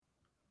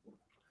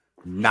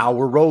Now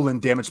we're rolling.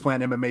 Damage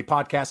Plan MMA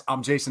podcast.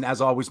 I'm Jason,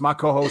 as always. My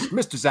co-host,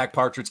 Mr. Zach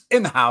Partridge,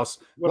 in the house.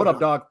 What up,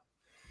 dog?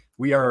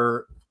 We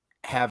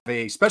have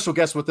a special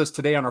guest with us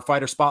today on our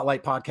Fighter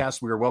Spotlight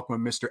podcast. We are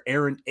welcoming Mr.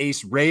 Aaron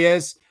Ace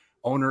Reyes,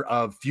 owner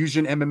of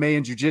Fusion MMA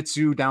and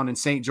Jiu-Jitsu down in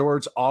St.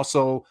 George.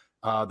 Also,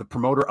 the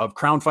promoter of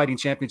Crown Fighting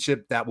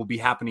Championship that will be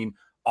happening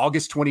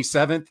August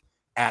 27th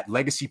at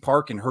Legacy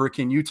Park in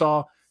Hurricane,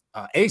 Utah.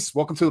 Ace,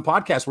 welcome to the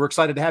podcast. We're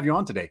excited to have you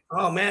on today.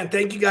 Oh, man.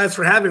 Thank you guys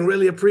for having.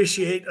 Really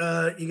appreciate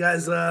you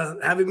guys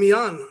having me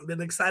on.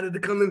 Been excited to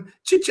come and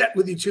chit-chat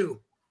with you,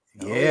 too.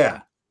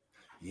 Yeah.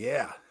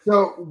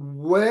 So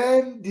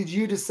when did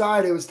you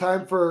decide it was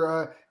time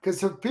for because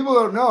people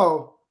don't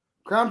know,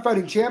 Crown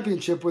Fighting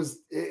Championship was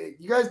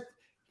you guys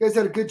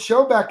had a good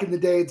show back in the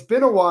day. It's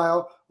been a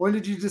while. When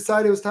did you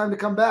decide it was time to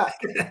come back?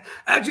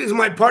 Actually, it's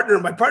my partner.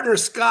 My partner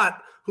is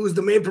Scott, who's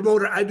the main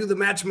promoter. I do the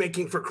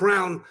matchmaking for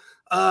Crown.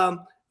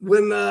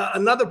 When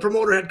another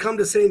promoter had come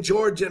to St.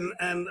 George and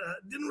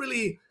didn't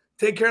really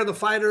take care of the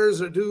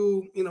fighters or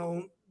do,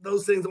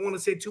 those things. I don't want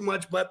to say too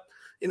much, but,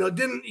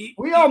 didn't.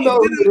 We all know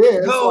who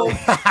it is.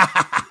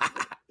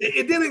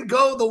 It didn't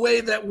go the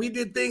way that we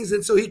did things.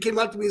 And so he came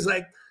up to me. He's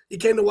like, he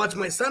came to watch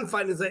my son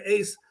fight. And he's like,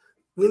 Ace,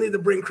 we need to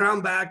bring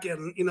Crown back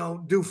and,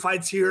 do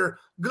fights here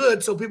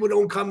good so people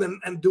don't come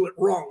and do it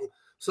wrong.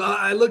 So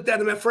I looked at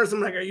him at first.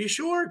 I'm like, are you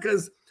sure?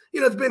 Because,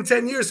 it's been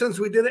 10 years since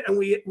we did it. And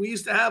we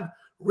used to have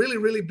really,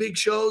 really big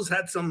shows,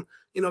 had some,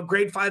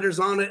 great fighters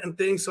on it and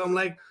things. So I'm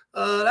like,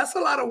 that's a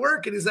lot of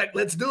work. And he's like,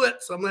 let's do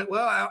it. So I'm like,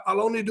 well, I'll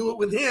only do it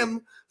with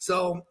him.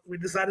 So we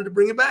decided to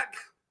bring it back.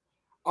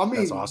 I mean,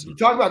 that's awesome. You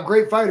talk about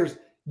great fighters.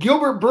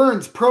 Gilbert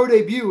Burns' pro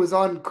debut was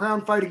on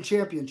Crown Fighting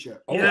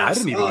Championship. Oh, yes. I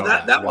didn't even know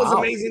that was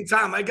amazing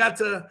time. I got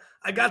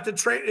to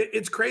train.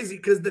 It's crazy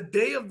because the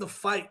day of the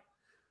fight,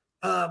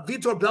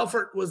 Vitor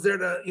Belfort was there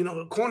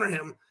to, corner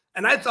him.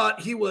 And I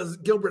thought he was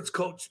Gilbert's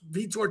coach.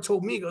 Vitor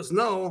told me, he goes,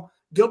 no,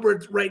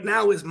 Gilbert right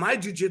now is my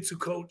jiu-jitsu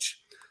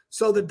coach.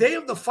 So the day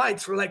of the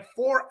fights for like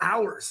 4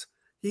 hours,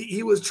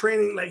 he was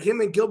training like him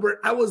and Gilbert.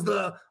 I was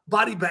the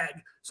body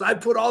bag. So I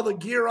put all the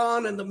gear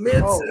on and the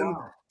mitts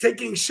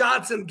taking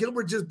shots, and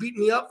Gilbert just beat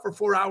me up for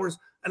 4 hours.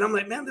 And I'm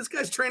like, man, this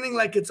guy's training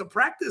like it's a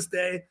practice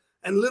day.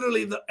 And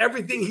literally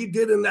everything he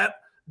did in that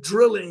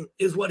drilling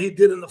is what he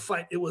did in the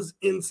fight. It was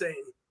insane.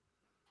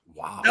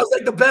 Wow. That was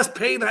like the best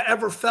pain I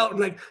ever felt. I'm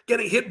like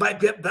getting hit by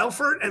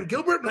Belfort and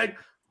Gilbert. I'm like,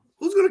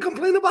 who's going to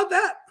complain about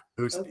that?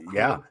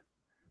 Yeah.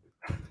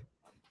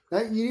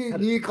 You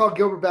need to call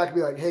Gilbert back and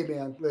be like, hey,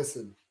 man,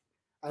 listen,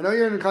 I know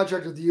you're in a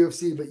contract with the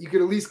UFC, but you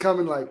could at least come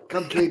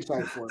cage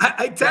fight for me.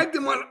 I tagged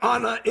him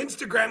on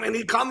Instagram, and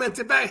he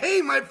commented back,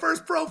 hey, my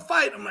first pro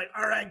fight. I'm like,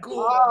 all right,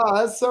 cool. Oh,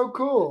 that's so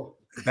cool.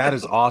 That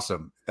is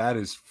awesome. That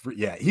is,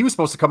 he was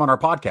supposed to come on our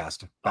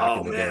podcast back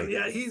in the day.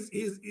 Yeah,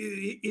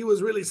 he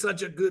was really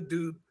such a good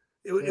dude.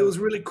 It was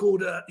really cool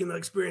to,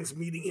 experience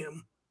meeting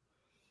him.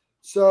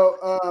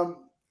 So,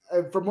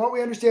 from what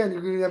we understand,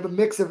 you're going to have a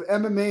mix of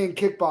MMA and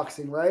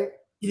kickboxing, right?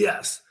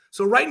 Yes.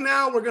 So right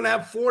now we're going to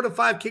have 4 to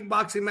 5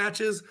 kickboxing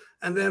matches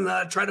and then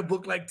try to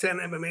book like 10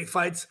 MMA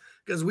fights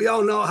because we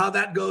all know how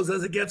that goes.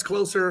 As it gets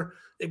closer,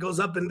 it goes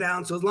up and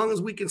down. So as long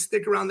as we can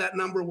stick around that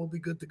number, we'll be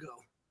good to go.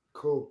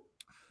 Cool.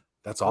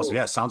 That's awesome. Cool.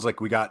 Yeah, it sounds like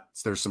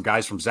there's some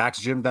guys from Zach's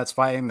gym that's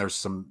fighting. There's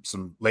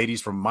some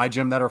ladies from my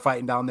gym that are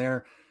fighting down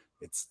there.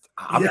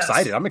 I'm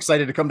excited. I'm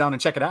excited to come down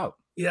and check it out.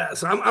 Yeah,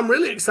 so I'm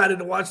really excited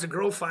to watch the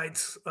girl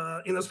fights,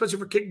 especially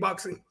for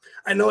kickboxing.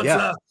 I know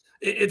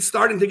it's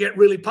starting to get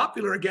really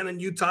popular again in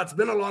Utah. It's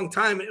been a long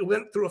time. It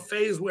went through a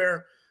phase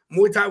where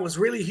Muay Thai was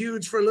really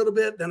huge for a little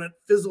bit, then it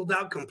fizzled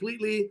out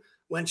completely,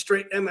 went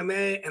straight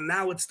MMA, and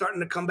now it's starting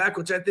to come back,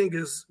 which I think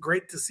is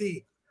great to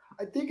see.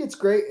 I think it's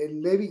great,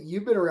 and maybe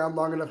you've been around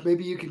long enough.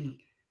 Maybe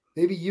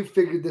you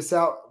figured this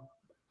out.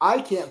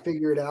 I can't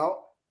figure it out.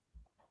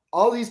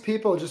 All these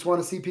people just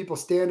want to see people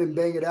stand and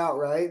bang it out,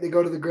 right? They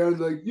go to the ground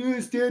and like, yeah,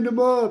 stand them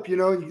up. You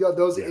got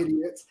those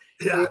idiots.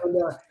 Yeah.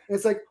 And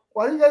it's like,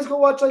 why don't you guys go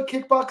watch like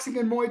kickboxing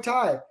and Muay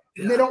Thai?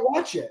 And they don't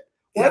watch it.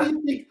 Why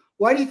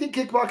do you think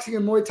kickboxing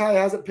and Muay Thai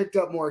hasn't picked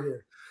up more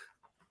here?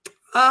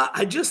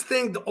 I just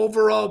think the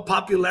overall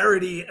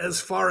popularity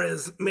as far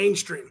as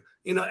mainstream,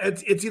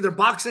 it's either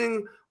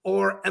boxing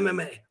or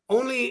MMA.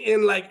 Only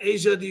in like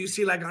Asia do you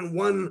see like on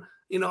one,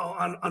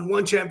 on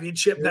one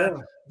championship that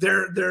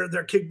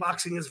their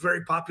kickboxing is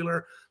very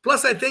popular.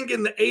 Plus, I think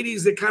in the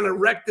 80s, they kind of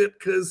wrecked it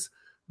because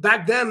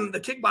back then the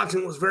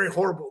kickboxing was very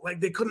horrible. Like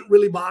they couldn't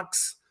really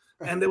box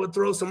and they would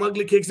throw some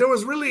ugly kicks. There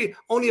was really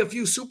only a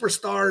few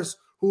superstars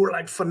who were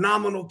like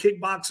phenomenal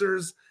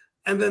kickboxers.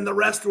 And then the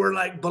rest were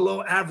like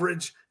below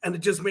average. And it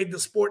just made the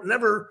sport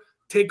never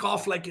take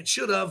off like it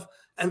should have.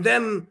 And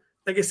then,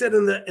 like I said,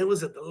 it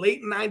was at the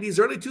late 90s,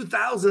 early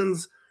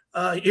 2000s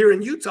here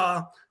in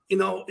Utah,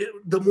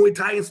 the Muay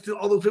Thai Institute,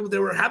 all those people, they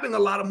were having a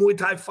lot of Muay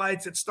Thai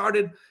fights. It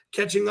started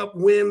catching up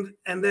wind,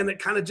 and then it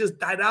kind of just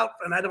died out.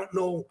 And I don't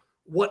know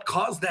what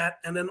caused that.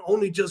 And then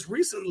only just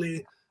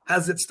recently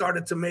has it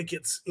started to make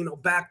its,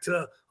 back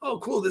to, oh,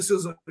 cool, this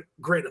is a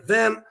great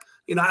event.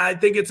 I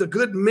think it's a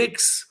good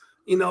mix,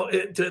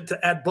 to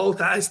add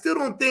both. I still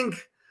don't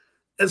think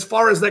as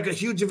far as like a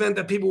huge event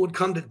that people would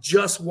come to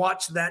just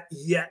watch that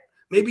yet.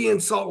 Maybe in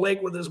Salt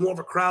Lake where there's more of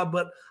a crowd,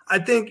 but I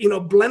think,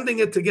 blending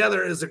it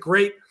together is a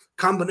great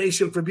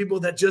combination for people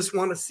that just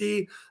want to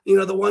see,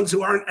 the ones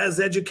who aren't as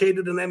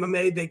educated in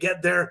MMA, they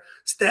get their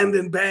stand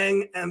and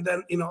bang. And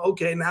then,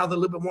 okay, now the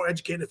little bit more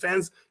educated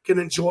fans can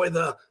enjoy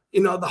the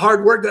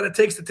hard work that it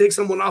takes to take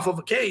someone off of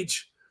a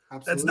cage.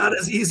 Absolutely. That's not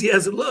as easy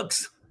as it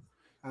looks.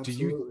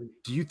 Absolutely.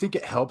 Do you think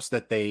it helps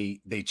that they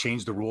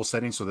change the rule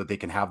setting so that they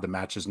can have the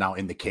matches now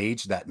in the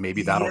cage, that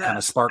maybe that'll kind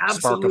of spark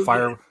a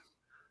fire?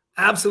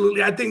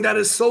 Absolutely. I think that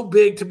is so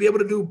big to be able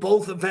to do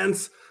both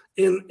events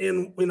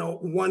in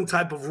one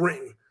type of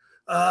ring.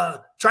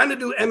 Trying to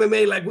do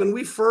MMA, like when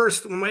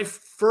my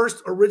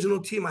first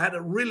original team, I had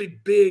a really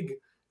big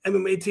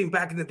MMA team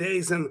back in the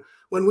days. And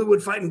when we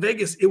would fight in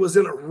Vegas, it was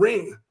in a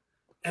ring.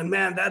 And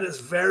man, that is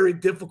very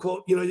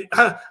difficult.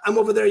 I'm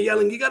over there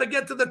yelling, you got to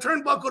get to the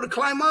turnbuckle to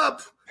climb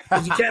up,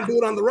 because you can't do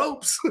it on the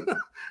ropes.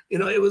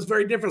 It was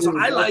very different. So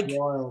I like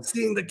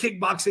seeing the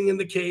kickboxing in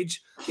the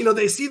cage.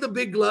 They see the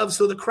big gloves,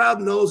 so the crowd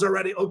knows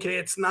already, okay,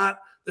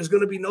 there's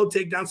going to be no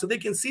takedown, so they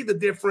can see the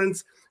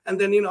difference. And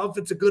then, if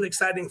it's a good,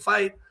 exciting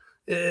fight,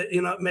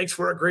 it makes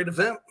for a great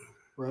event.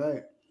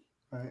 Right.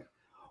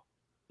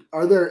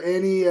 Are there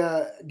any,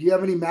 do you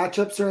have any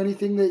matchups or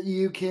anything that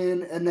you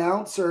can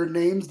announce, or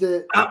names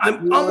that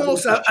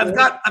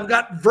I've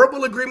got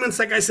verbal agreements,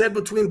 like I said,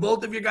 between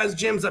both of you guys'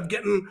 gyms. I'm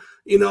getting,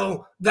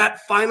 that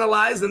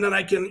finalized, and then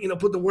I can,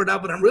 put the word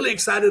out, but I'm really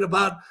excited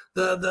about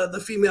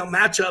the female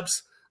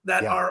matchups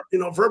that are,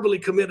 verbally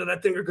committed. I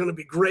think are going to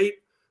be great.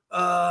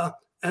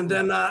 And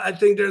then I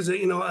think there's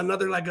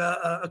another, like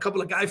a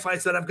couple of guy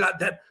fights that I've got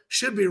that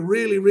should be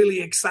really, really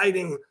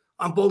exciting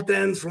on both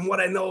ends from what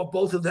I know of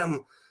both of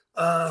them.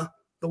 The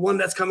one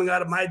that's coming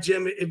out of my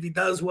gym, if he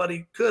does what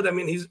he could, I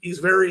mean, he's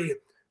very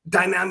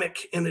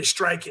dynamic in his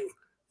striking,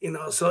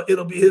 so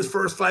it'll be his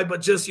first fight,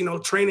 but just,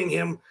 training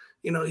him,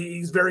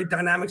 he's very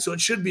dynamic. So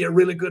it should be a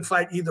really good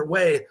fight either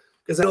way,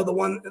 because I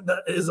know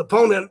his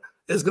opponent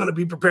is going to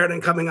be prepared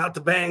and coming out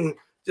to bang,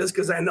 just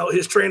because I know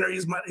his trainer,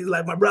 he's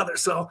like my brother.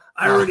 So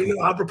I already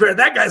know how prepared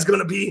that guy's going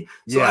to be.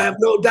 So I have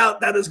no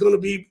doubt that is going to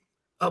be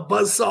a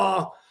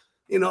buzzsaw.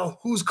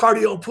 Whose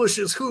cardio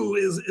pushes who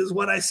is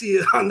what I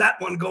see on that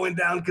one going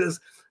down, because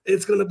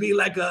it's going to be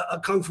like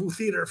a kung fu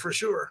theater for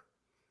sure.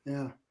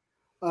 Yeah.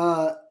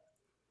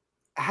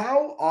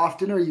 How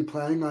often are you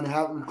planning on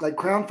having, like,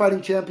 Crown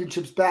Fighting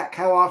Championships back?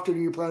 How often are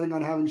you planning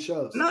on having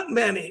shows? Not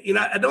many.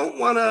 I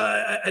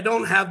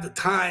don't have the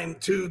time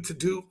to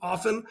do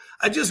often.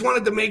 I just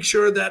wanted to make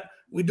sure that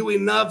we do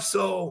enough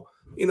so,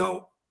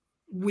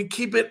 we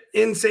keep it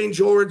in St.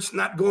 George,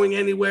 not going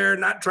anywhere,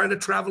 not trying to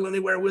travel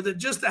anywhere with it,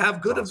 just to have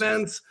good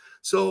events.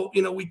 So,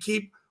 we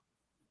keep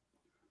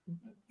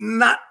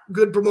not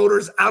good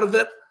promoters out of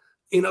it,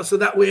 so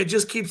that way it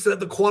just keeps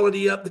the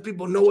quality up. The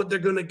people know what they're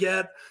going to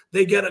get.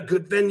 They get a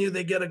good venue.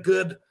 They get a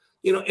good,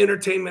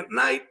 entertainment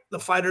night. The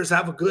fighters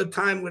have a good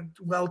time,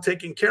 well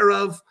taken care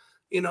of,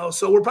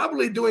 so we're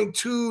probably doing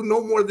 2, no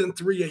more than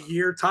 3 a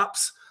year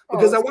tops,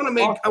 because I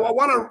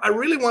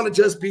really want to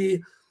just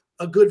be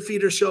a good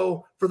feeder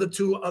show for the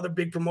 2 other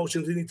big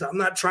promotions anytime. I'm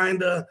not trying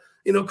to,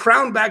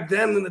 Crown back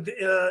then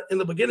in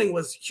the beginning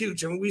was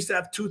huge. I mean, we used to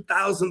have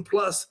 2,000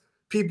 plus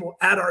people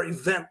at our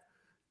event.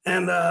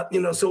 And,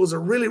 so it was a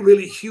really,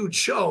 really huge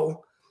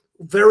show,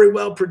 very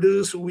well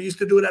produced. We used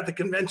to do it at the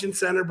convention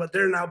center, but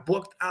they're now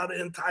booked out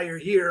an entire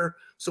year.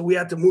 So we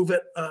had to move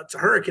it to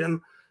Hurricane.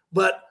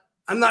 But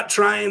I'm not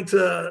trying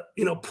to,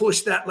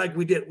 push that like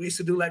we did. We used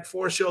to do like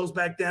 4 shows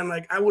back then.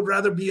 Like, I would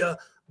rather be a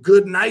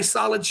good, nice,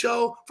 solid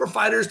show for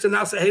fighters to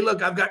now say, hey,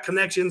 look, I've got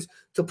connections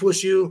to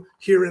push you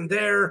here and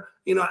there.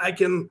 I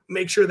can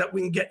make sure that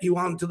we can get you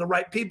on to the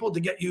right people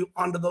to get you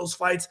onto those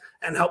fights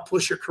and help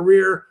push your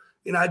career.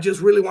 I just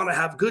really want to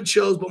have good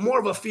shows, but more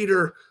of a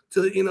feeder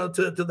to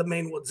the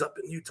main woods up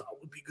in Utah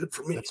would be good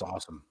for me. That's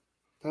awesome.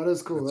 That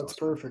is cool. That's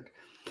awesome. Perfect.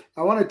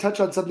 I want to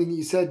touch on something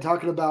you said,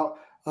 talking about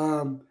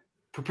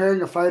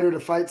preparing a fighter to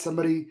fight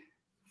somebody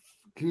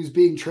who's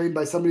being trained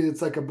by somebody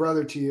that's like a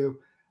brother to you.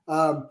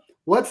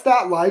 What's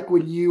that like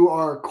when you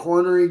are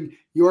cornering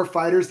your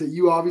fighters that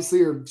you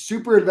obviously are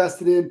super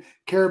invested in,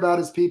 care about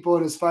his people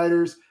and his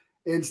fighters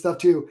and stuff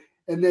too?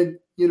 And then,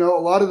 a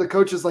lot of the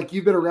coaches, like,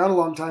 you've been around a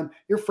long time,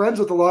 you're friends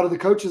with a lot of the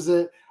coaches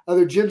at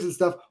other gyms and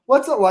stuff.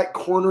 What's it like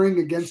cornering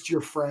against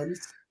your friends?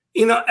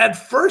 At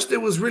first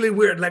it was really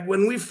weird. Like,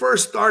 when we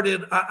first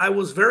started, I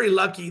was very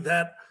lucky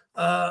that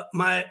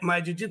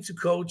my jiu-jitsu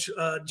coach,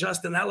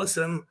 Justin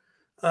Ellison,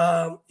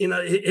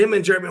 him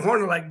and Jeremy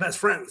Horn are like best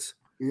friends.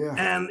 Yeah.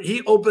 And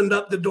he opened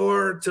up the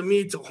door to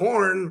me to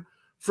Horn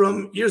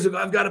from years ago.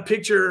 I've got a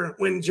picture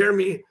when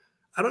Jeremy,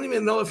 I don't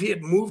even know if he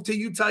had moved to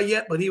Utah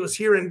yet, but he was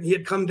here and he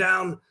had come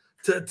down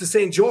to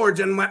St. George,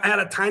 and I had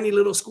a tiny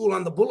little school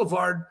on the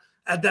boulevard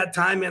at that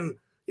time. And,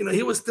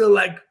 he was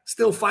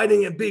still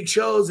fighting at big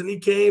shows, and he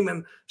came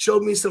and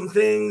showed me some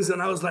things.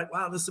 And I was like,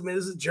 wow, this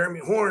is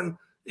Jeremy Horn.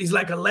 He's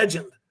like a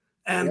legend.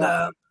 And,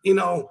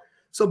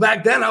 so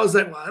back then I was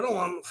like, well, I don't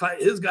want to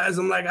fight his guys.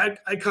 I'm like,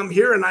 I come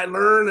here and I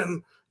learn,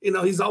 and,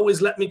 he's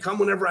always let me come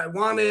whenever I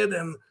wanted.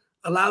 And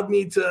allowed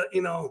me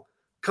to,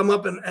 come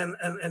up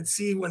and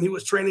see when he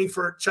was training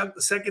for Chuck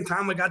the second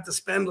time. I got to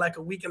spend like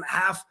a week and a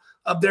half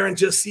up there and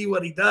just see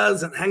what he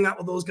does and hang out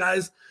with those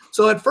guys.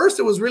 So at first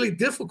it was really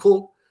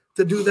difficult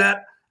to do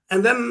that.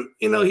 And then,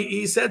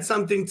 he said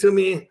something to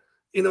me,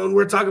 and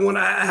we're talking when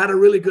I had a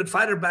really good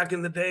fighter back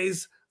in the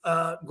days,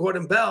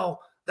 Gordon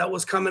Bell, that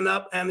was coming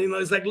up. And,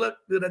 he's like, look,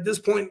 dude, at this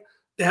point,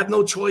 they have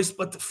no choice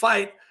but to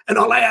fight. And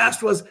all I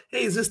asked was,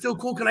 hey, is this still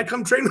cool? Can I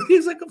come train with you?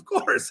 He's like, of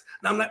course.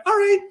 And I'm like, all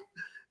right.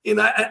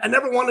 I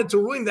never wanted to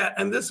ruin that.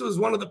 And this was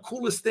one of the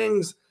coolest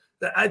things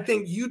that I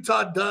think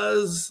Utah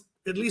does,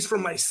 at least for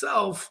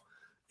myself,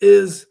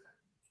 is,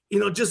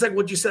 just like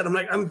what you said,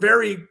 I'm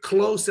very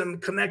close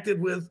and connected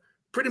with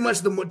pretty much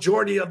the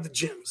majority of the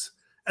gyms.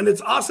 And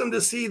it's awesome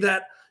to see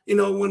that,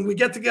 when we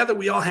get together,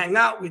 we all hang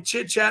out, we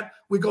chit chat,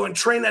 we go and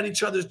train at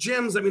each other's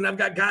gyms. I've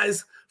got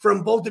guys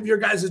from both of your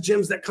guys'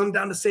 gyms that come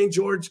down to St.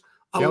 George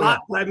a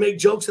lot. Where I make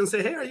jokes and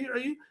say, hey, are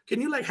you,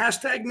 can you like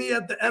hashtag me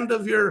at the end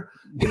of your,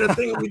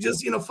 thing? We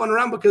just, fun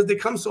around because they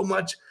come so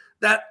much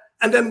that,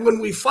 and then when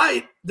we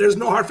fight, there's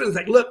no hard feelings.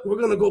 Like, look, we're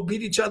going to go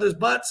beat each other's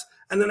butts.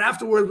 And then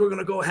afterwards, we're going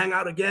to go hang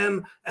out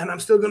again. And I'm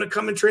still going to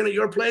come and train at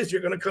your place.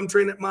 You're going to come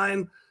train at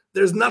mine.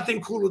 There's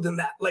nothing cooler than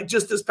that. Like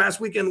just this past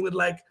weekend with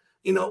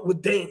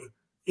with Dane,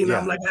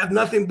 I'm like, I have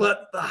nothing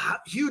but the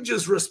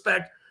hugest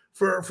respect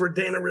for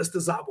Dana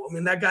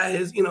Aristizabal. That guy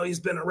is, he's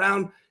been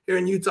around here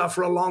in Utah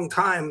for a long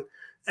time.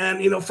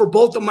 And, for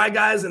both of my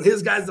guys and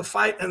his guys to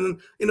fight. And,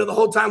 the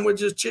whole time we're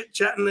just chit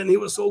chatting and he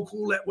was so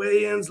cool at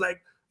weigh-ins,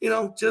 like,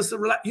 just to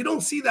relax. You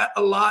don't see that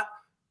a lot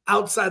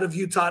outside of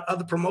Utah,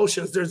 other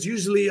promotions. There's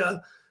usually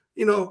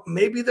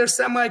maybe they're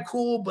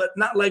semi-cool, but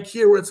not like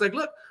here where it's like,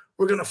 look,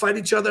 we're going to fight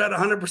each other at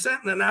 100%.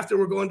 And then after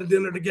we're going to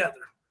dinner together.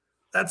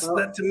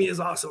 That to me is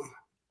awesome.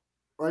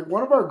 Like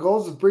one of our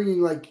goals is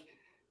bringing like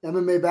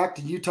MMA back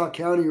to Utah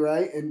County,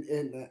 right? And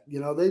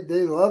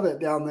they love it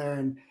down there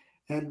and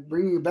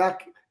bringing it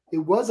back. It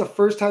was a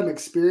first-time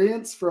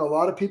experience for a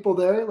lot of people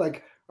there.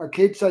 Like our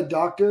cage side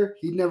doctor,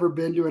 he'd never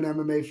been to an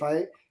MMA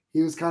fight.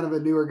 He was kind of a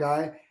newer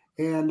guy.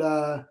 And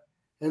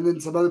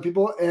then some other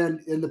people and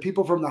the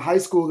people from the high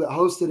school that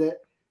hosted it,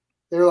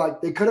 they're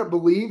like, they couldn't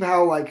believe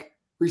how like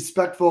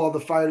respectful all the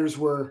fighters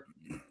were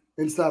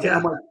and stuff. Yeah.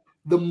 And I'm like,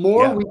 the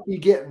more we can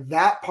get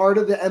that part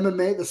of the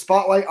MMA, the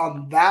spotlight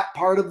on that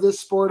part of this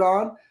sport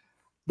on,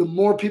 the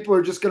more people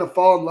are just going to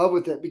fall in love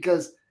with it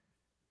because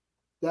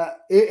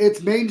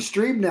it's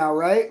mainstream now,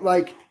 right?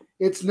 Like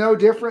it's no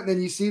different than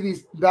you see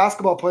these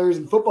basketball players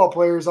and football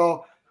players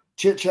all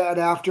chit chat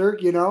after,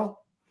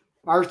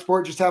 our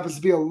sport just happens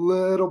to be a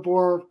little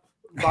more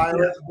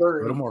violent, a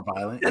little more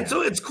violent. And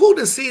so it's cool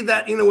to see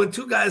that, when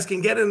two guys can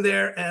get in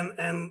there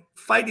and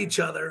fight each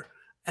other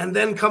and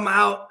then come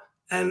out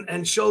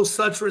and show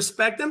such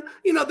respect. And,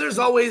 there's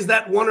always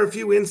that one or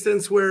few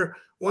instance where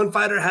one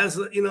fighter has,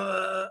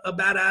 a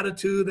bad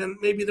attitude and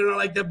maybe they're not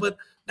like that. But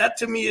that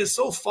to me is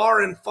so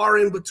far in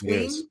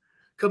between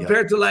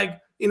compared to like,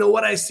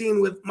 what I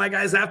seen with my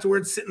guys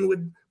afterwards,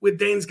 sitting with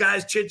Dane's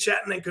guys,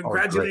 chit-chatting and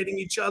congratulating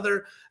each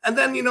other. And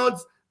then,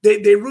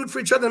 they root for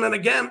each other. And then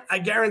again, I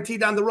guarantee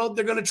down the road,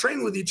 they're going to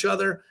train with each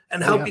other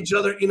and help each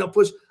other,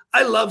 push.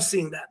 I love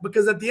seeing that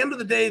because at the end of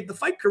the day, the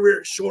fight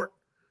career is short.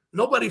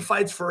 Nobody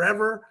fights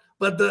forever.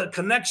 But the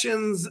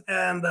connections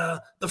and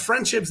the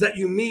friendships that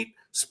you meet,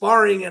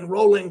 sparring and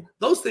rolling,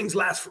 those things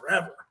last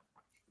forever.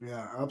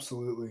 Yeah,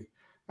 absolutely.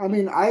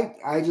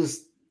 I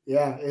just,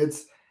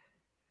 it's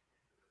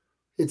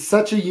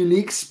such a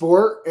unique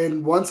sport.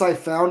 And once I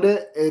found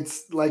it,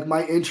 it's like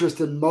my interest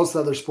in most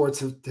other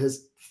sports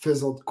has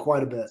fizzled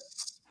quite a bit.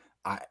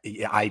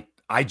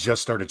 I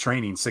just started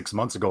training 6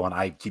 months ago, and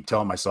I keep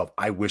telling myself,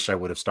 I wish I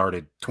would have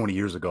started 20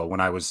 years ago when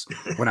I was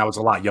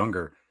a lot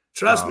younger.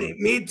 Trust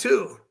me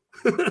too.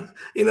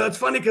 It's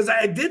funny because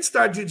I did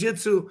start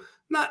jiu-jitsu,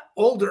 not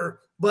older,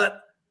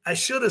 but I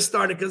should have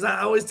started because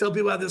I always tell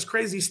people about this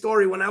crazy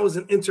story. When I was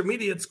in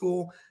intermediate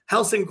school,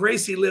 Helson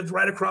Gracie lived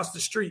right across the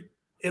street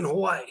in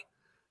Hawaii.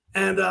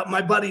 And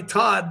my buddy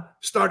Todd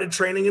started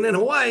training. And in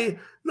Hawaii,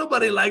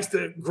 nobody likes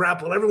to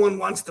grapple. Everyone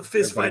wants to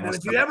fist fight. And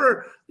if you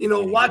ever,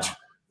 watch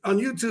on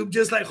YouTube,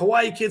 just like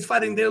Hawaii kids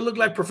fighting, they look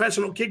like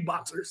professional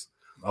kickboxers.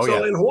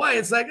 In Hawaii,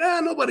 it's like,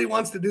 nobody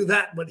wants to do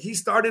that. But he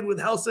started with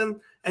Helson,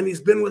 and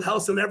he's been with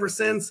Helson ever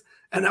since.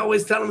 And I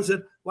always tell him, I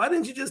said, why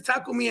didn't you just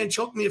tackle me and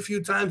choke me a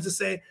few times to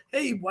say,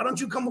 hey, why don't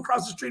you come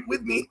across the street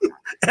with me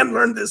and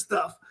learn this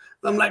stuff?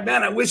 I'm like,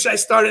 man, I wish I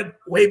started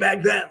way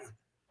back then.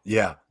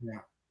 Yeah.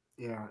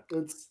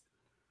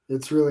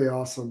 It's really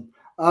awesome.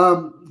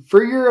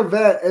 For your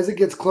event, as it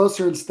gets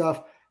closer and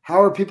stuff,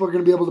 how are people going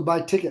to be able to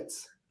buy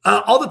tickets?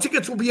 All the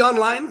tickets will be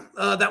online.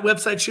 That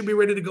website should be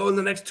ready to go in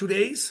the next 2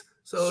 days.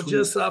 So Sweet.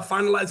 Just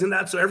finalizing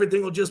that. So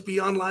everything will just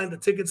be online, the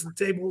tickets, the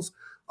tables,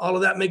 all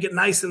of that, make it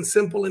nice and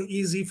simple and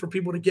easy for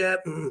people to get.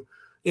 And,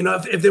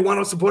 if they want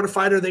to support a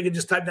fighter, they can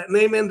just type that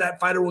name in. That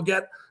fighter will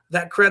get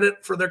that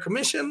credit for their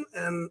commission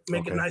and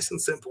make it nice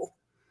and simple.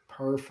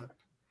 Perfect.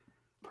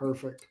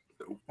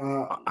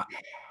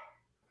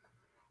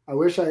 I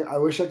wish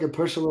I could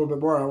push a little bit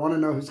more. I want to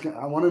know who's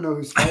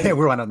fighting.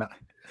 We're on that.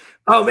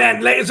 Oh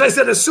man, like, as I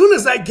said, as soon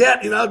as I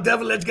get,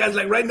 Devil Edge guys,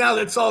 like right now,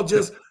 it's all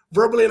just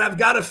verbally, and I've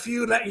got a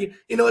few. That,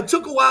 it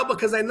took a while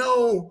because I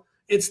know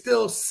it's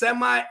still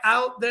semi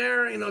out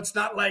there. It's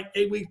not like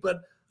 8 weeks,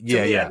 but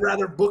to me, I'd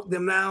rather book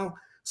them now.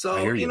 So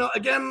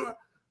again,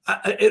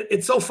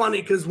 it's so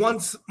funny because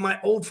once my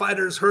old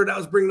fighters heard I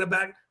was bringing them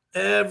back,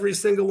 every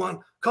single one,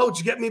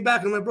 coach, get me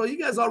back. I'm like, bro, you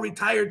guys all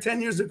retired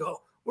 10 years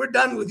ago. We're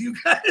done with you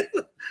guys.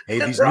 Hey,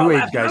 these new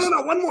age guys.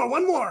 No,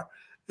 one more.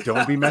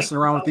 Don't be messing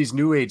around with these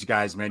new age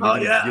guys, man.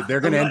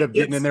 They're going to end up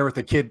getting in there with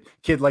a kid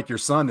like your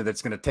son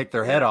that's going to take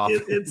their head off.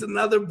 It's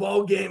another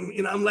ball game.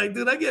 I'm like,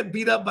 dude, I get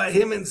beat up by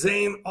him and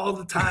Zane all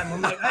the time.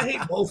 I'm like, I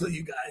hate both of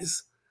you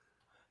guys.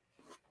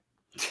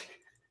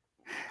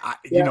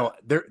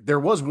 There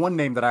was one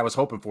name that I was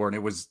hoping for, and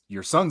it was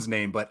your son's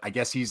name, but I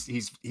guess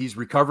he's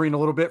recovering a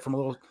little bit from a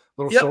little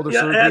shoulder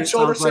surgery. Had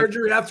shoulder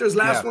surgery after his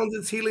last one.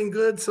 It's healing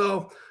good.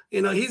 So,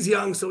 he's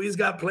young, so he's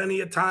got plenty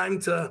of time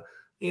to,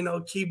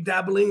 keep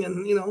dabbling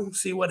and,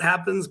 see what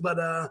happens. But,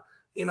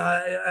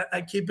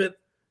 I keep it,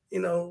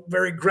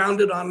 very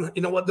grounded on,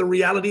 what the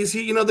reality is.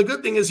 He, the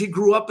good thing is he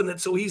grew up in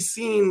it. So he's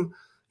seen,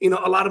 a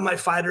lot of my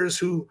fighters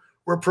who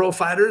were pro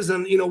fighters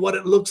and, what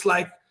it looks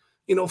like,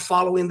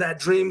 following that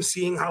dream,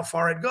 seeing how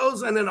far it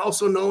goes, and then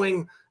also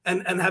knowing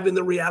and having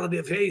the reality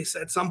of, hey,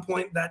 at some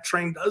point that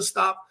train does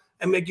stop,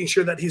 and making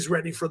sure that he's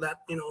ready for that,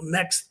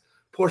 next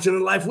portion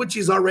of life, which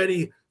he's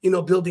already,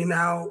 building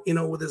now,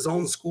 with his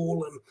own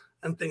school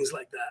and things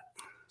like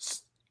that.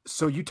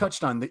 So you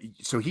touched on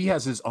so he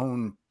has his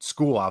own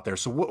school out there.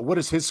 So what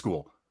is his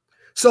school?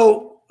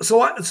 So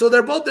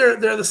they're both, they're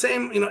the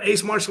same,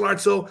 Ace Martial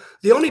Arts. So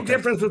the only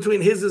difference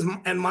between his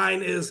and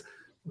mine is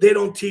they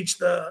don't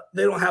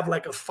have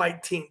like a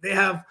fight team. They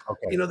have,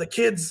 the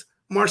kids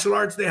martial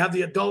arts, they have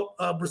the adult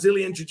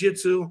Brazilian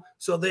jiu-jitsu.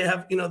 So they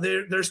have,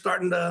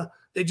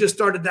 they just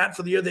started that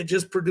for the year. They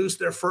just produced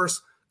their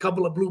first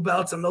couple of blue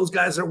belts, and those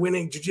guys are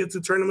winning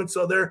jiu-jitsu tournaments.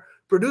 So they're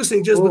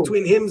producing just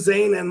between him,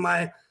 Zane, and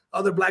my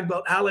other black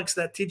belt, Alex,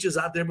 that teaches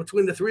out there.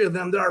 Between the three of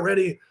them, they're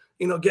already,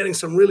 getting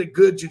some really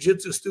good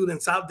jiu-jitsu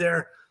students out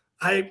there.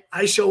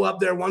 I show up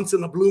there once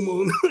in a blue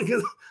moon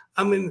because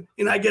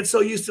I get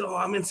so used to,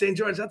 I'm in St.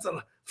 George. That's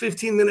a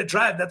 15-minute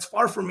drive. That's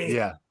far from me.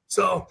 Yeah.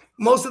 So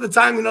most of the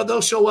time,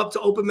 they'll show up to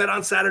Open Med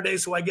on Saturday,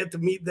 so I get to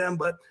meet them.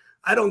 But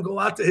I don't go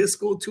out to his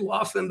school too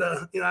often.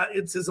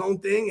 It's his own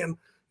thing, and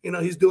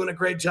he's doing a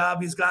great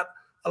job. He's got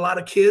a lot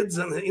of kids,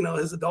 and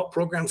his adult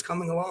program's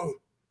coming along.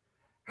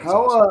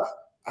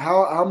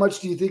 How much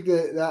do you think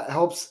that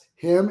helps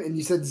him? And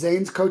you said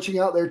Zane's coaching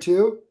out there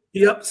too.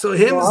 Yep. So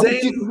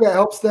Zane, that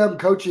helps them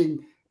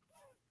coaching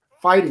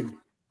fighting.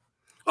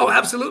 Oh,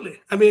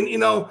 absolutely.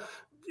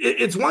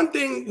 It's one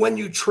thing when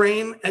you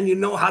train and you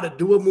know how to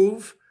do a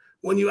move.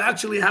 When you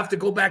actually have to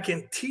go back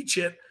and teach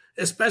it,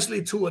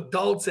 especially to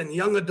adults and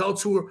young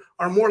adults who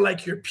are more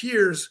like your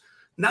peers,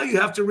 now you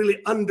have to really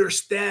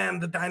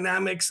understand the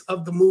dynamics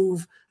of the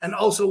move. And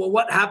also,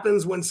 what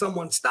happens when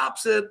someone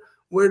stops it?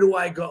 Where do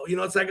I go?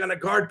 It's like on a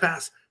guard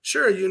pass.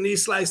 Sure, you knee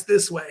slice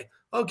this way.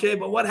 Okay,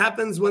 but what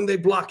happens when they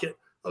block it?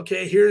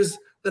 Okay, here's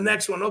the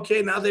next one.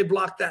 Okay, now they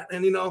block that.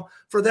 And,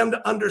 for them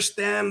to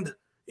understand,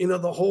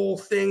 the whole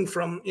thing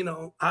from,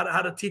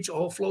 how to teach a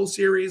whole flow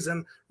series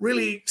and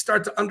really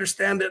start to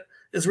understand it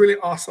is really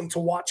awesome to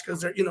watch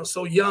because they're,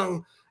 so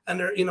young and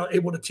they're,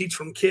 able to teach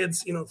from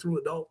kids, through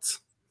adults.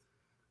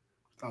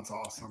 That's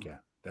awesome. Yeah,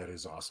 that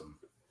is awesome.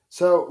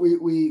 So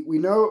we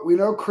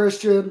know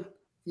Christian,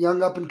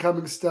 young up and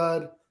coming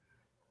stud.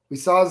 We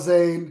saw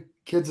Zane,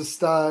 kid's a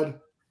stud.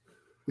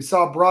 We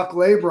saw Brock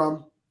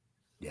Labrum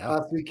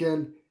last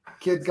weekend.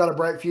 Kid's got a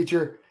bright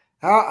future.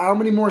 How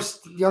many more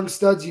young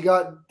studs you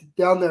got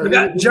down there? We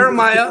got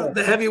Jeremiah,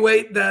 the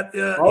heavyweight that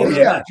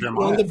Jeremiah.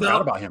 I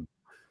forgot about him.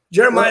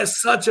 Jeremiah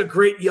is such a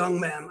great young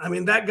man.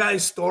 That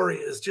guy's story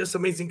is just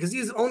amazing because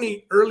he's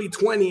only early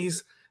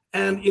 20s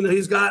and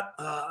he's got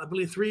I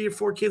believe 3 or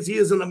 4 kids. He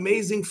is an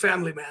amazing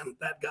family man,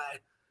 that guy.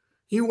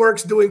 He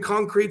works doing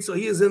concrete, so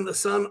he is in the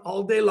sun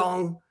all day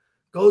long,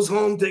 goes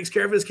home, takes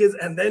care of his kids,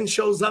 and then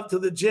shows up to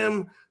the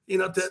gym,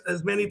 to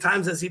as many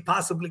times as he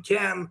possibly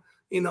can,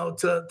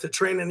 to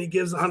train, and he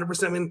gives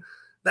 100%.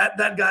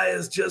 That guy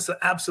is just an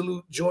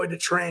absolute joy to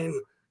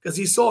train because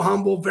he's so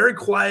humble, very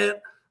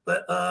quiet,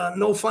 but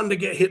no fun to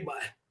get hit by.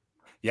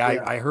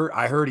 Yeah, I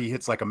heard he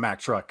hits like a Mack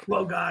truck.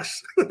 Well,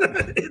 gosh,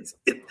 it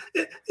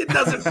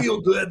doesn't feel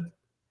good.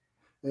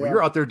 Well,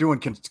 you're out there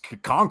doing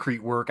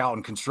concrete work out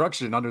in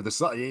construction under the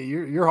sun.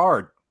 You're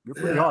hard. You're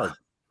pretty hard.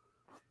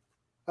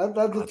 That's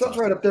awesome.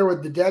 Right up there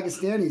with the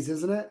Dagestanis,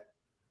 isn't it?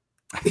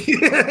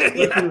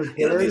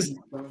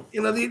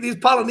 These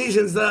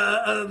Polynesians,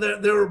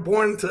 they were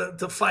born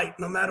to fight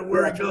no matter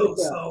where it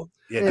goes. So,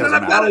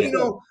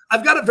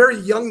 I've got a very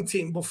young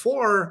team.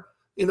 Before,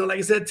 like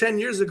I said, 10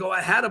 years ago,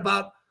 I had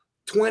about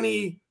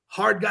 20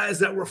 hard guys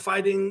that were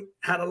fighting.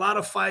 Had a lot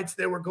of fights.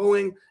 They were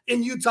going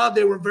in Utah.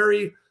 They were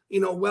very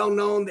well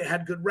known. They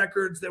had good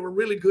records. They were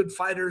really good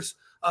fighters.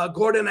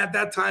 Gordon at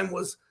that time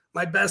was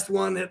my best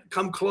one. Had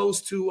come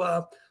close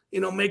to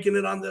making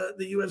it on the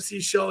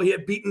UFC show. He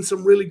had beaten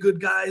some really good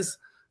guys,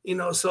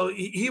 So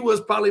he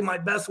was probably my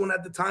best one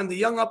at the time. The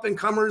young up and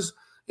comers,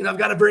 I've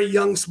got a very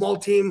young, small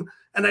team,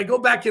 and I go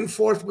back and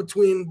forth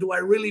between, do I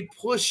really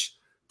push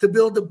to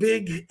build a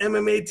big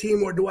MMA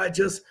team, or do I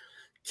just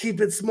keep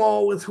it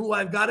small with who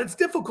I've got? It's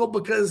difficult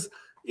because,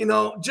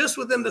 just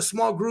within the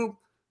small group,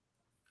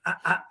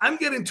 I'm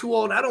getting too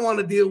old. I don't want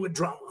to deal with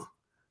drama.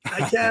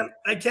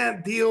 I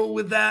can't deal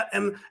with that.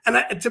 And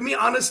to me,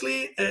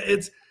 honestly,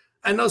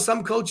 I know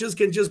some coaches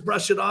can just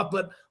brush it off,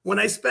 but when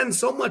I spend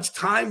so much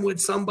time with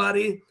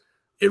somebody,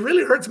 it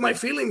really hurts my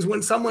feelings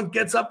when someone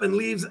gets up and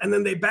leaves and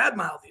then they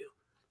badmouth you.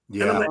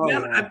 Yeah. And I'm like,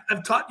 man,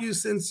 I've taught you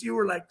since you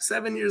were like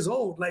 7 years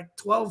old, like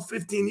 12,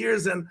 15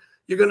 years, and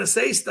you're going to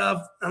say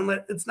stuff. I'm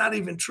like, it's not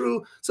even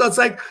true. So it's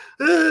like,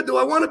 do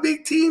I want a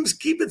big teams?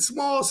 Keep it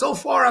small. So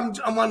far, I'm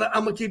going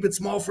to keep it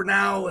small for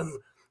now. And,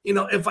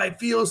 if I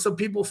feel some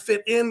people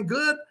fit in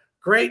good,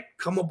 great,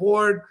 come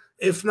aboard.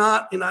 If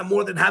not, I'm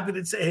more than happy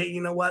to say, hey,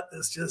 you know what?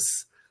 It's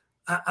just,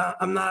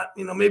 I'm not,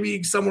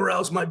 maybe somewhere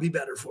else might be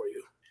better for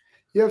you.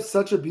 You have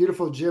such a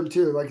beautiful gym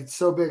too. Like, it's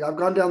so big. I've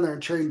gone down there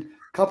and trained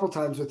a couple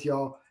times with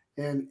y'all,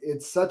 and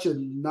it's such a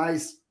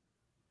nice,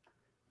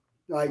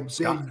 like,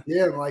 big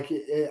gym. Like,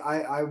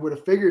 I would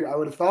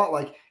have thought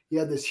like you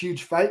had this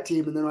huge fight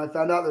team, and then when I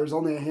found out there was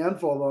only a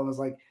handful of them, I was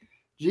like,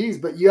 geez,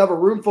 but you have a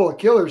room full of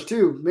killers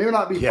too. Maybe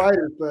not be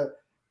fighters, but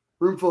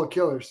room full of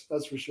killers.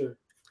 That's for sure.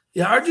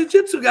 Yeah, our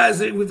jiu-jitsu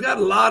guys, we've got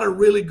a lot of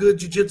really good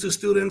jiu-jitsu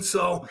students.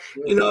 So,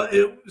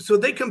 so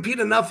they compete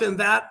enough in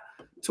that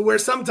to where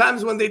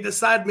sometimes when they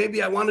decide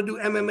maybe I want to do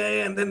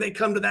MMA, and then they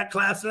come to that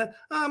class and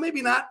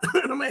maybe not.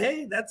 And I'm like,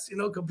 hey, that's,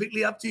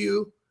 completely up to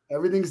you.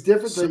 Everything's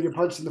different than you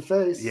punch in the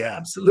face. Yeah,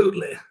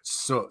 absolutely.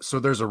 So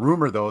there's a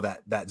rumor though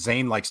that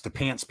Zane likes to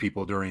pants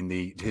people during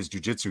his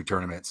jiu-jitsu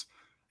tournaments.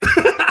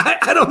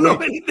 I don't know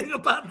anything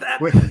about that.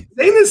 Zane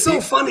is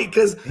so funny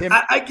because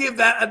I give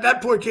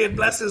that poor kid,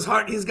 bless his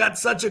heart, he's got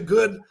such a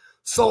good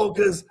soul,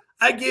 because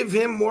I give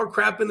him more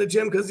crap in the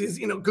gym because he's,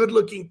 good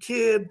looking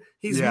kid.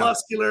 He's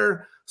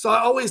muscular. So I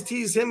always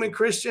tease him and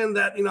Christian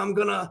that, I'm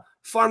going to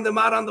farm them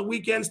out on the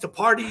weekends to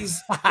parties,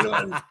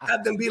 and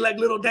have them be like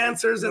little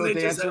dancers. And they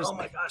just say, oh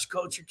my gosh,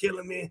 coach, you're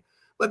killing me.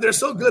 But they're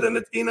so good.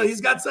 And,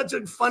 he's got such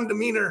a fun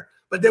demeanor.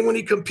 But then when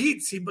he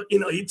competes,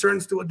 he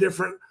turns to a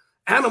different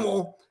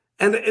animal.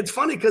 And it's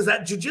funny because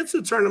at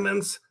jiu-jitsu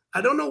tournaments,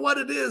 I don't know what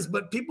it is,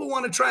 but people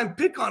want to try and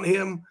pick on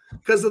him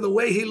because of the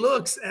way he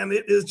looks. And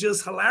it is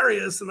just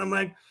hilarious. And I'm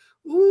like,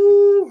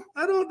 ooh,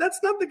 that's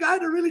not the guy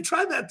to really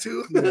try that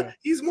to. Yeah.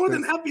 He's more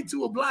than happy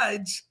to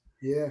oblige.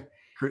 Yeah.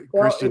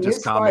 Christian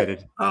just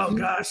commented. Oh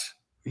gosh.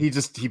 He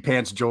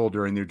pants Joel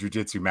during their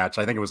jiu-jitsu match.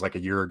 I think it was like a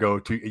year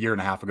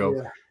and a half ago.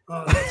 Yeah.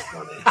 Oh, that's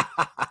funny.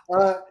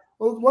 Well,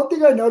 one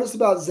thing I noticed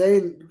about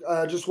Zane,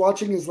 just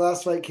watching his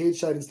last fight, cage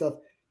side and stuff,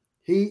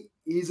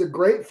 he's a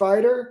great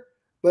fighter,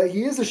 but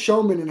he is a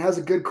showman and has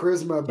a good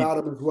charisma about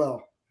him as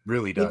well.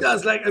 Really does. He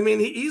does. Like,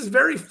 he's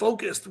very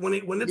focused when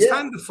it's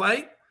time to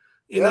fight.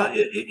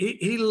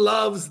 He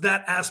loves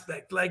that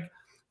aspect. Like,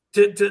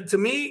 to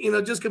me,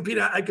 just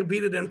competing. I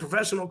competed in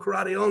professional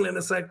karate only, and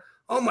it's like,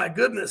 oh my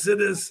goodness,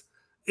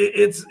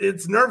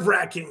 it's nerve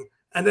wracking.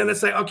 And then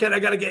it's like, okay, I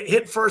got to get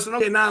hit first, and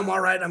okay, now I'm all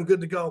right. I'm good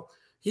to go.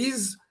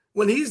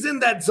 When he's in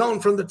that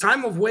zone from the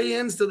time of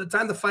weigh-ins to the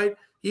time to fight,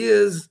 he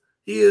is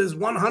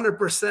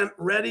 100%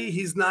 ready.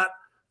 He's not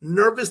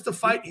nervous to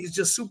fight. He's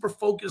just super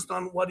focused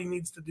on what he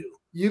needs to do.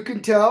 You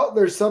can tell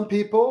there's some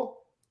people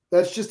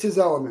that's just his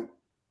element.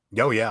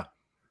 Oh yeah.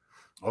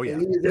 Oh yeah.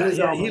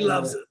 He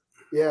loves it.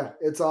 Yeah,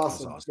 it's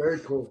awesome. Very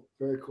cool.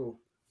 Very cool.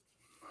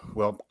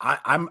 Well,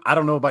 I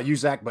don't know about you,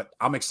 Zach, but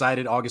I'm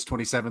excited August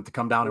 27th to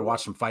come down and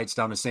watch some fights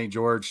down in St.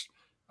 George.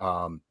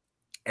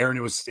 Aaron,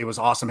 it was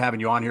awesome having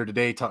you on here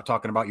today,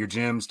 talking about your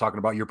gyms, talking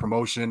about your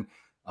promotion.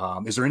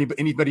 Is there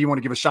anybody you want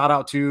to give a shout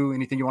out to?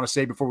 Anything you want to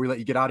say before we let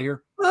you get out of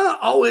here?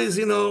 Always,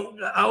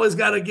 I always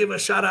got to give a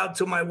shout out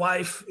to my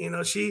wife.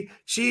 She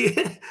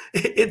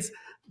it's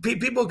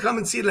people come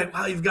and see like,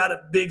 wow, you've got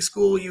a big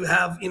school. You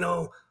have,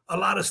 a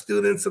lot of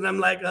students. And I'm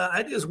like,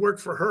 I just work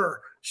for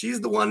her.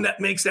 She's the one that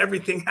makes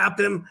everything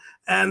happen.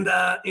 And,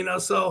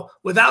 so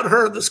without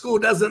her, the school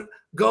doesn't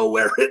go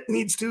where it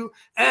needs to.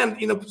 And,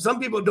 some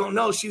people don't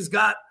know she's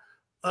got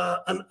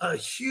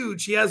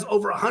she has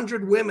over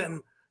 100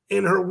 women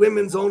in her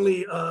women's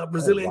only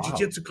Brazilian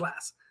Jiu-Jitsu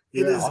class.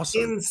 It is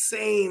awesome.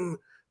 Insane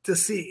to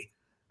see.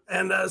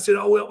 And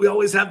we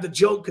always have the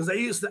joke because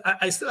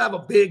I still have a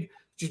big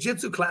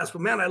Jiu-Jitsu class,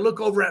 but man, I look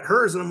over at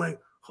hers and I'm like,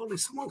 holy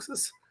smokes,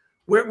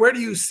 where do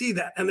you see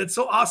that? And it's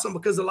so awesome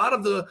because a lot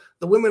of the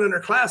women in her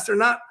class, they're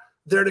not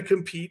there to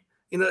compete.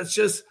 It's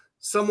just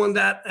someone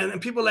that, and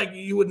people like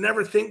you would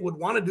never think would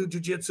want to do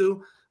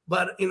Jiu-Jitsu,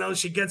 but,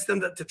 she gets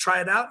them to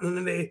try it out. And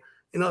then they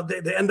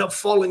end up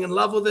falling in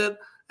love with it.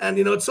 And,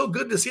 it's so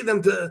good to see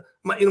them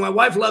my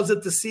wife loves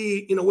it to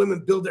see,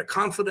 women build their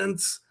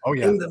confidence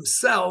in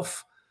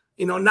themselves,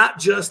 not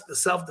just the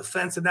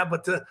self-defense and that,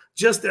 but to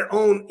just their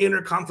own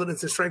inner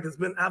confidence and strength. It's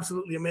been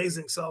absolutely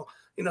amazing. So,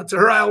 to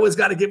her, I always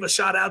got to give a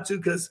shout out to,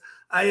 because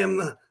I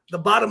am the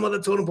bottom of the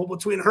totem pole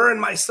between her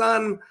and my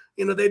son.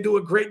 They do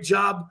a great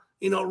job,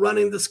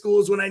 running the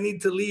schools when I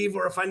need to leave,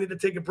 or if I need to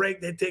take a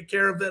break, they take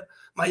care of it.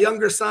 My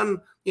younger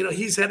son,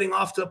 he's heading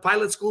off to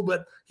pilot school,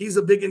 but he's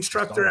a big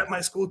instructor at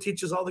my school,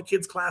 teaches all the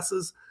kids'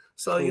 classes.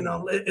 So,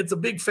 it's a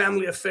big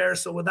family affair.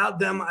 So without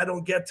them, I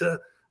don't get to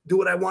do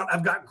what I want.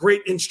 I've got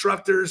great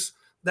instructors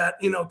that,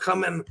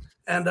 come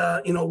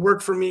and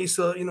work for me.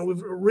 So, we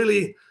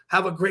really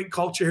have a great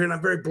culture here, and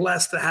I'm very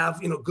blessed to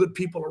have, good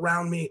people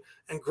around me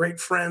and great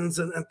friends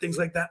and things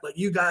like that, like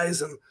you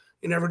guys and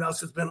everyone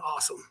else. It's been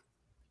awesome.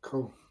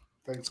 Cool.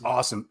 Thanks.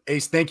 Awesome.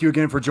 Ace, thank you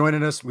again for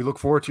joining us. We look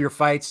forward to your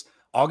fights.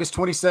 August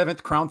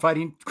 27th,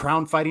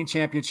 Crown Fighting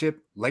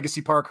Championship,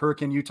 Legacy Park,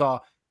 Hurricane, Utah.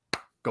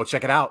 Go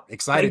check it out.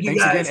 Excited.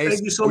 Thanks again, Ace.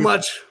 Thank you so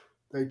much.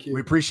 Thank you.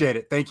 We appreciate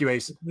it. Thank you,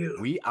 Ace. You.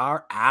 We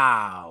are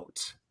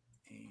out.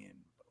 And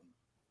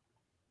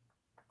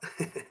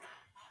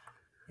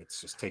it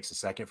just takes a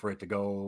second for it to go.